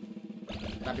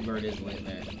 Flappy Bird is lit,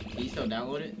 man. Can you still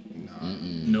download it? Nah.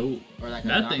 Mm-mm. Nope. Or like a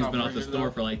That thing's knockoff been off the version, store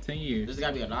though? for like 10 years. There's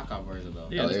gotta be a knockoff version though.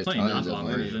 Yeah, Oh, there's there's plenty tons of knockoff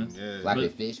them. versions. Yeah. Flap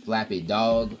it fish, flap it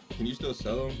dog. Can you still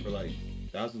sell them for like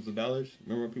thousands of dollars?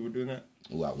 Remember when people were doing that?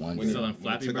 Ooh, I wonder. When it- Selling when it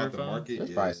Flappy took out Bird the phones? market, There's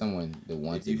yeah. probably someone that If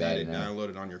wants you it had bad it enough.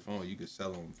 downloaded on your phone, you could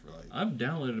sell them for like. I've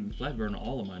downloaded Flappy Bird on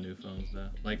all of my new phones though.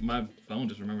 Like my phone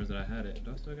just remembers that I had it.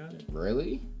 Do I still got it?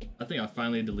 Really? I think I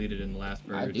finally deleted it in the last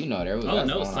version. I do know there was. Oh that's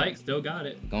no, going on- Syke still got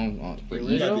it. Going on for You got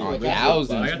eBay the on original?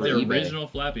 thousands I got for the eBay. original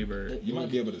Flappy Bird. You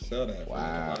might be able to sell that for like, a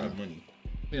Wow. lot of money.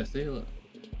 Yeah, see, look.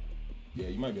 Yeah,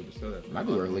 you might be able to sell that. For Might a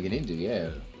be lot worth of money. looking into.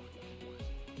 Yeah.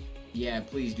 Yeah,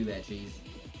 please do that, Cheese.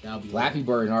 That would be Flappy lit.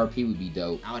 Bird and RP would be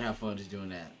dope. I would have fun just doing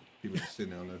that. People just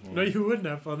sitting on their phone. No, you wouldn't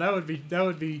have fun. That would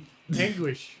be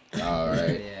anguish. All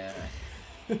right.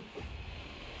 Yeah.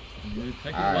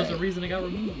 Technically, All was the right. reason it got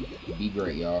removed. Be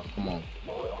great, y'all. Come on.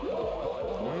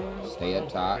 Stay up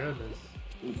top. Goodness.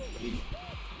 Ooh,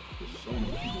 there's so many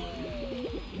people right here.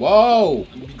 Whoa!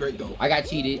 Let me be great though. I got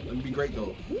cheated. Let me be great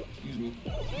though. Excuse me.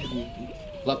 Excuse me.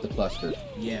 Fluff the cluster.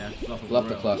 Yeah. Fluff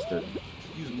the cluster.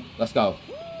 Excuse me. Let's go.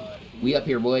 We up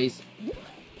here, boys.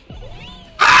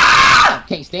 Ah!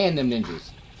 Can't stand them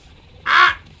ninjas.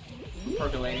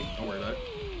 Percolating. Don't worry about it.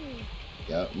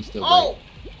 Yup, we still Oh!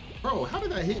 Bro, how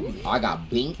did that hit me? great. I got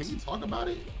Can binked. we talk about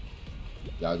it?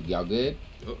 Y'all good?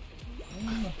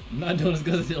 I'm not doing as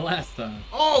good as the last time.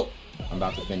 Oh! I'm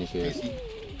about to finish here. Casey.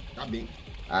 Got beat.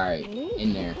 Alright,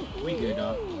 in there. We good,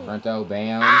 dog. Fronto,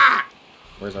 bam.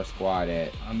 Where's our squad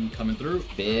at? I'm coming through.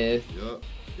 Fifth. Yup.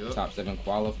 Yup. Top 7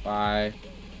 qualify.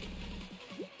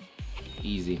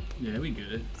 Easy. Yeah, we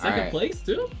good. Second Alright. place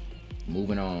too.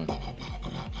 Moving on.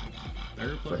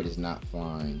 Third Fred place. is not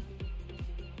flying.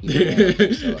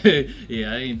 eBay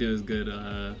Yeah, I didn't do as good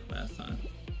last time.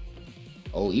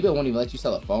 Oh, eBay won't even let you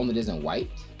sell a phone that isn't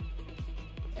wiped?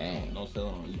 Dang. Don't sell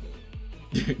it on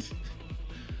eBay.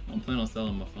 I'm planning on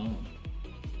selling my phone.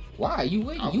 Why? You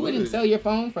wouldn't. I You wouldn't would. sell your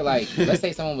phone for like, let's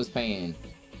say someone was paying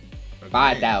Okay.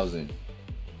 5,000.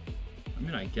 I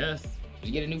mean, I guess.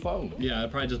 You get a new phone. Yeah,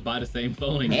 I'd probably just buy the same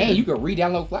phone again. And you could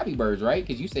re-download Flappy Birds, right?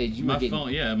 Because you said you were my getting...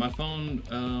 phone, yeah, my phone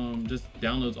just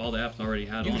downloads all the apps I already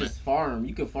had You on can it. just farm.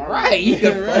 You can farm. Right, you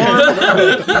can Right. farm.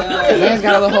 Yeah. Man's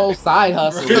got a little whole side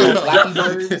hustle with Flappy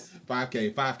Birds.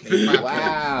 5K, 5K, 5K.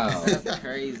 Wow. That's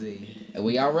crazy. And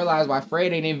we all realize why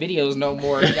Fred ain't in videos no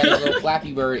more. He got his little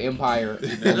Flappy Bird empire on the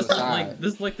This side.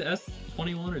 is like the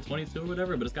S21 or 22 or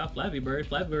whatever, but it's got Flappy Bird.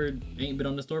 Flappy Bird ain't been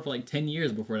on the store for like 10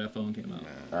 years before that phone came out.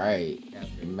 Right. That's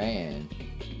crazy. Man.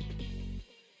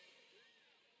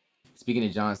 Speaking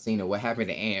of John Cena, what happened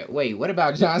to Ant? Wait, what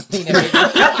about John Cena?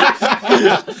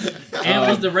 And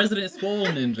was the resident swole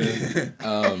ninja.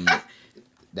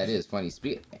 That is funny.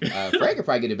 Fred could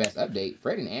probably get the best update.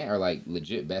 Fred and Ant are like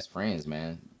legit best friends,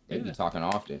 man. They be Yeah. talking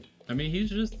often. I mean, he's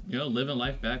just, living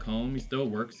life back home. He still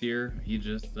works here. He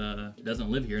just doesn't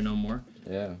live here no more.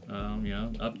 Yeah.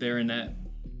 Up there in that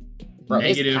Bro,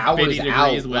 his negative power's 50 out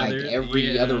degrees like weather.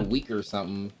 every Yeah. other week or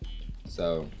something.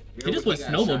 So He just went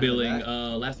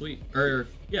snowmobiling last week.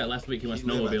 Last week he went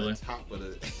snowmobiling.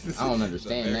 I don't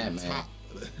understand that, man.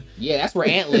 Yeah, that's where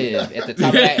Ant live, at the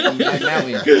top of that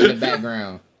mountain in the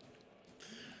background.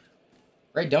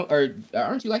 Right?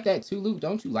 Aren't you like that too, Luke?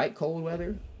 Don't you like cold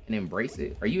weather and embrace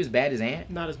it? Are you as bad as Ant?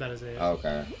 Not as bad as Ant.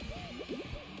 Okay.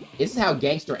 This is how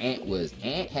gangster Ant was.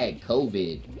 Ant had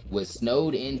COVID, was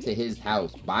snowed into his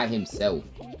house by himself,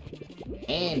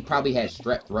 and probably had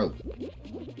strep throat,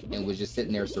 and was just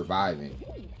sitting there surviving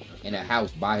in a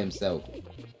house by himself.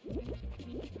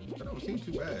 That don't seem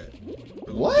too bad.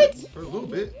 What? For a little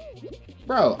bit.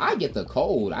 Bro, I get the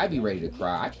cold. I'd be ready to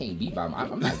cry. I can't be by my...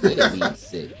 I'm not good at being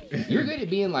sick. You're good at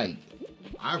being like...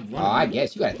 I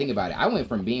guess you gotta think about it. I went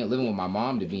from living with my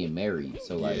mom to being married.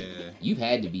 So like, you've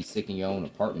had to be sick in your own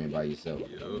apartment by yourself.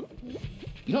 Yep.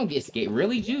 You don't get scared.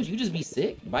 Really, Juice? You just be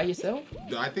sick by yourself?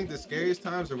 I think the scariest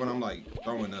times are when I'm like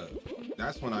throwing up.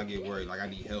 That's when I get worried. Like I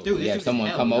need help. Dude, Yeah,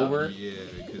 someone come over. Yeah,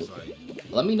 because like.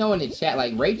 Let me know in the chat.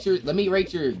 Like,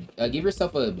 give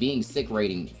yourself a being sick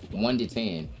rating, 1 to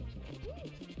 10.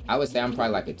 I would say I'm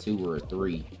probably like a 2 or a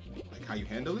 3. Like how you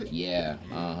handle it? Yeah.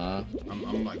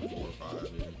 I'm like 4 or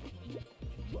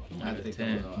 5. Out of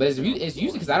 10. But it's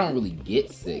usually because I don't really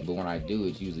get sick, but when I do,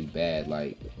 it's usually bad.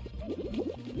 Like,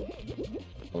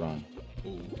 hold on.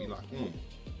 Ooh, he locked in.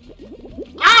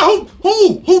 Ah,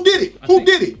 who did it? Who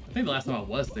did it? I think the last time I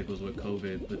was sick was with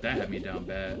COVID, but that had me down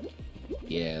bad.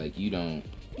 Yeah, like you don't.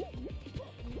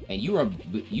 And you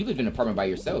lived in an apartment by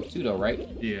yourself too, though, right?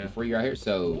 Yeah. Before you're out here,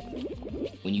 so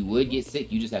when you would get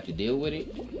sick, you just have to deal with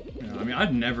it. Yeah, I mean,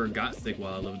 I've never got sick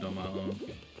while I lived on my own.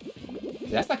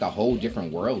 That's like a whole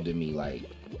different world to me. Like,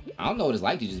 I don't know what it's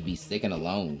like to just be sick and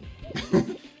alone.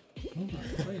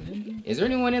 Is there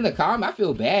anyone in the comment? I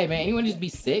feel bad, man. Anyone just be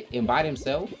sick and by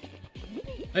themselves?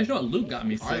 You know what? Luke got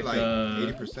me sick. Like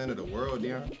 80% of the world,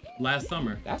 yeah. Last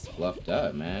summer. That's fluffed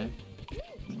up, man.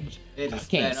 I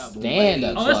Can't stand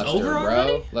a cluster, over bro.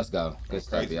 already? Let's go. Good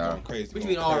stuff, y'all. What you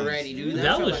mean already, dude?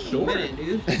 That was felt short. Like a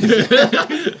minute,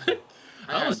 dude.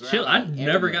 I was chill. I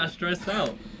never got stressed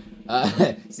out.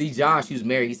 See, Josh, who's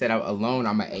married, he said, alone,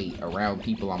 I'm an 8. Around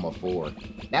people, I'm a 4.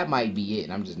 That might be it,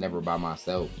 and I'm just never by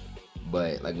myself.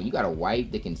 But, like, when you got a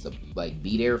wife that can, like,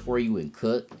 be there for you and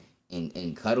cook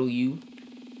and cuddle you,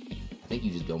 I think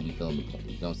you just don't be feeling the point.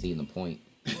 You don't see the point.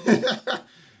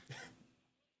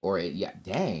 Yeah,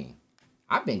 dang.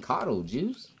 I've been coddled,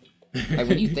 Juice. Like,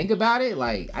 when you think about it,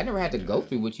 like, I never had to go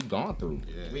through what you've gone through.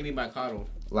 Yeah. What do you mean by coddled?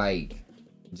 Like,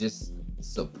 just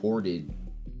supported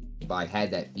by,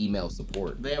 had that female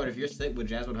support. Yeah, but if you're sick, would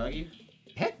Jasmine hug you?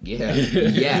 Heck yeah.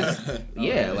 Yes.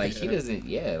 Yeah, like, she doesn't,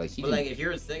 yeah, like, she But, like, if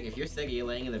you're sick and you're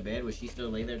laying in the bed, would she still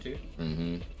lay there, too?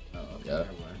 Mm-hmm. Oh, okay.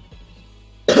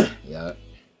 Yep. Yep.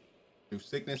 Through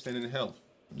sickness and in health.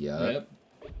 Yep.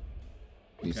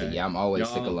 You said, Okay. yeah, I'm always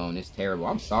sick alone. It's terrible.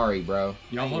 I'm sorry, bro.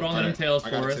 Y'all hold on to them tails for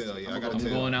us. I'm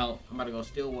going out. I'm about to go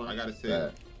steal one. I gotta tell.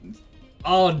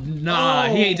 Oh, nah.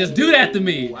 He ain't just do that to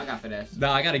me. Ooh, I got finesse.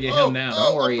 Nah, I gotta get him now.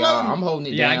 Don't worry, y'all. I'm holding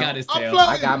it down. Yeah, I got his tail.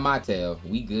 I got my tail.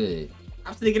 We good.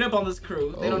 I'm sneaking up on this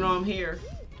crew. They don't know I'm here.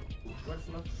 Where the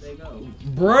fuck did they go?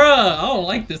 Bruh, I don't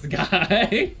like this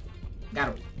guy. Got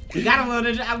him. We got him,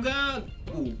 little ninja. I'm good.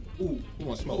 Ooh. Who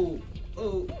wants smoke?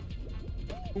 Ooh.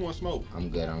 Who wants smoke? I'm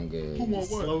good. I'm good. Who want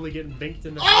what? Slowly getting binked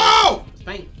in the Oh!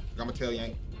 Spank. I'm gonna tell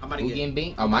Yank. I'm about to Who get getting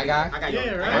beat? Oh, my guy? I got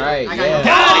Yeah, you. right. I got Yeah. you.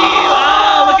 Got him!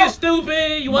 Oh, looking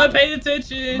stupid. You weren't paying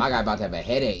attention. My guy about to have a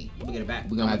headache. We'll get it back.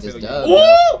 We're gonna have this I'ma dub.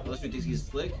 Ooh! Unless you think he's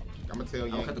slick, I'm gonna tell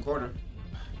I'm gonna Yank. cut the corner.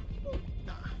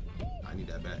 Nah, I need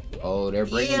that back. Oh, they're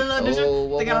breaking. Yeah, look, Oh,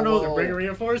 whoa, think I don't know. whoa, Bring whoa.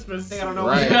 reinforcements. Think I don't know.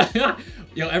 Right.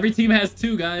 Yo, every team has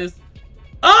 2, guys.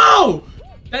 Oh!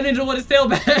 That ninja with his tail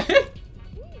back.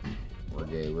 We're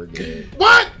good. We're good.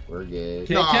 What? We're good.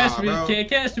 Can't Nah, catch me. bro. Can't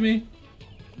catch me.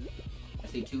 I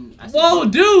see 2. Whoa,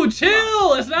 dude,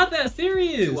 chill. It's not that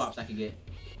serious. 2 ops I can get.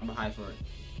 I'm a high for it.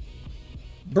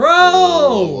 Bro,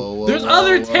 Whoa, there's whoa,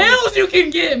 other whoa. tails you can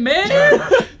get, man.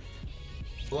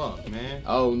 Fuck, man.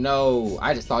 Oh no!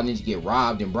 I just saw Ninja get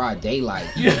robbed in broad daylight.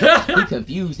 Yeah. He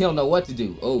confused. He don't know what to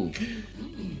do. Oh,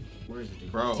 Where is it,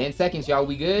 dude? Bro. 10 seconds, y'all.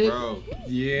 We good? Bro.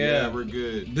 Yeah. We're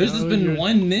good. There's just No, been you're-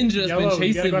 one ninja that's Yellow, been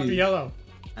you gotta chasing go after me. yellow.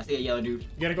 I see a yellow dude. You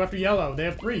gotta go after yellow. They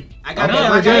have 3. I got Okay, him.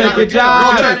 we're I got good. him. Good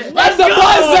job. Got it. That's the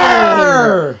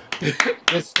buzzer.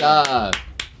 Good stuff.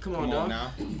 Come on, Come on dog.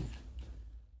 now.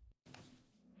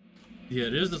 Yeah,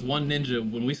 there's this one ninja.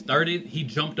 When we started, he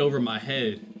jumped over my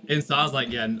head. And so I was like,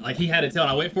 yeah, like he had a tail.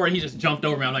 And I wait for it. He just jumped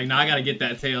over me. I'm like, nah, I gotta get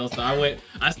that tail. So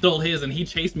I stole his, and he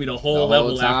chased me the whole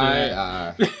level time.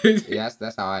 after that. Yeah,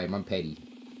 that's how I am. I'm petty.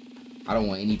 I don't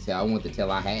want any tail. I want the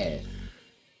tail I had.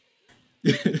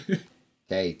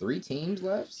 Okay, 3 teams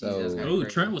left. So Jesus, Ooh,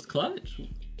 Trent was clutch.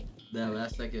 No,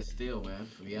 that's like a steal, man.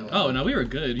 From yellow. Oh no, we were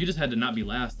good. You just had to not be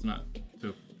last, not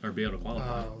to or be able to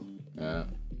qualify. Yeah.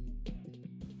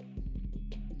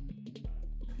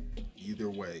 Either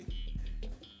way.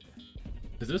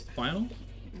 Is this the final?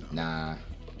 Nah.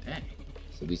 Dang.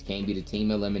 So we can't be the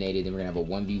team eliminated. Then we're gonna have a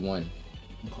 1v1.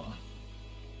 Okay.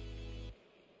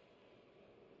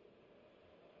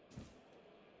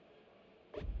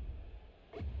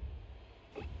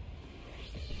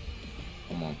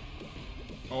 Come on.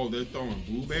 Oh, they're throwing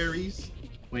blueberries?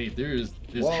 Wait, there's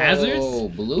Whoa,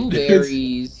 hazards?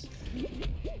 blueberries.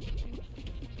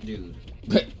 Dude.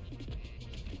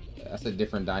 That's a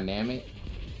different dynamic.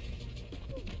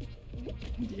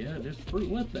 Yeah, there's fruit.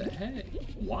 What the heck?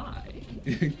 Why?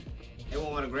 They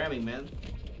won't want a Grammy, man.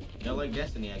 They're like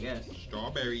Destiny, I guess.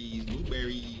 Strawberries,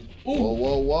 blueberries. Whoa,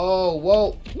 whoa, whoa,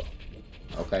 whoa.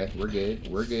 Okay, we're good.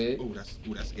 We're good. Oh,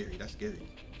 that's scary. That's scary.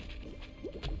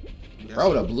 Ooh,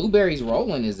 Bro, the blueberries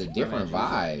rolling is a different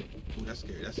vibe. Ooh, that's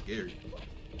scary. That's scary.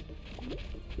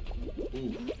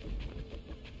 Ooh.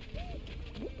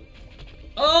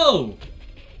 Oh!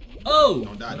 Oh!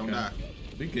 Don't die. Don't Okay. die.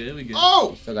 We good. We good.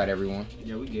 Oh! Still got everyone.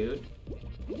 Yeah, we good.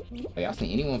 Hey, y'all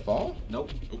seen anyone fall?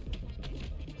 Nope.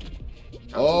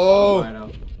 Oh.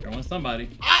 I want somebody.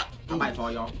 I might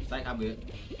fall, y'all. Psych, I'm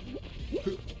good.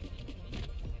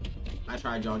 I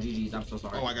tried, y'all. GG's. I'm so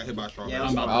sorry. Oh, I got hit by a strawberry. Yeah,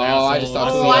 I'm about to Oh, I just saw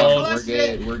the I seal. We're clutched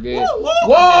good. it. We're good. Woo, woo.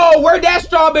 Whoa, where'd that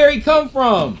strawberry come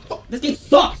from? This game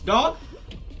sucks, dog.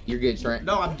 You're good, Trent.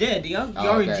 No, I'm dead, Dion.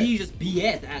 Oh, The RNG okay. is just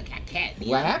BS. I can't. Dion.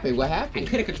 What happened? What I happened?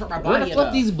 couldn't control my Where body. the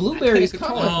fuck these blueberries I couldn't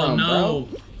coming control Oh from, no.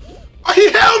 bro? Oh,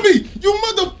 he held me! You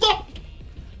motherfucker!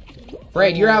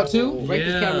 Fred, you're out too? Break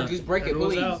this Yeah. camera. Just break it,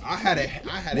 Everyone's please. out. I had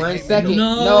a We're in hit second.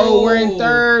 No. No, we're in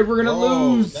third. We're gonna Bro,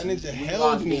 lose. That ninja lost,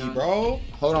 held me, Dion. bro.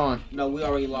 Hold on. No, we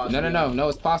already lost. No,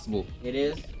 it's possible. It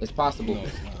is. It's possible. No,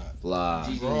 it's not. Blah.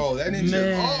 GG. Bro, that ninja.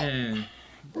 Man.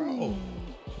 Oh, bro.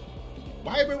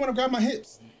 Why everybody want to grab my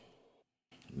hips?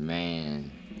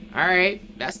 Man. All right.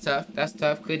 That's tough. That's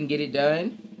tough. Couldn't get it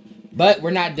done. But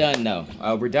we're not done, though.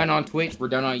 We're done on Twitch. We're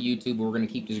done on YouTube. But we're going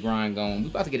to keep this grind going. We're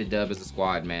about to get a dub as a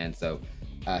squad, man. So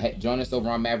join us over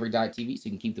on Maverick.tv so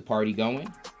you can keep the party going.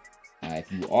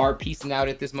 If you are peacing out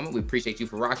at this moment, we appreciate you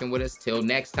for rocking with us. Till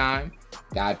next time,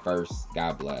 God first.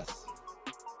 God bless.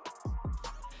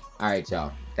 All right,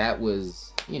 y'all. That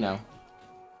was, you know,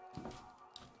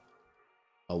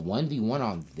 a 1v1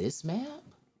 on this map?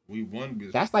 We won.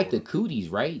 That's like the cooties,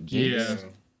 right? Jinx? Yeah.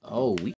 Oh, we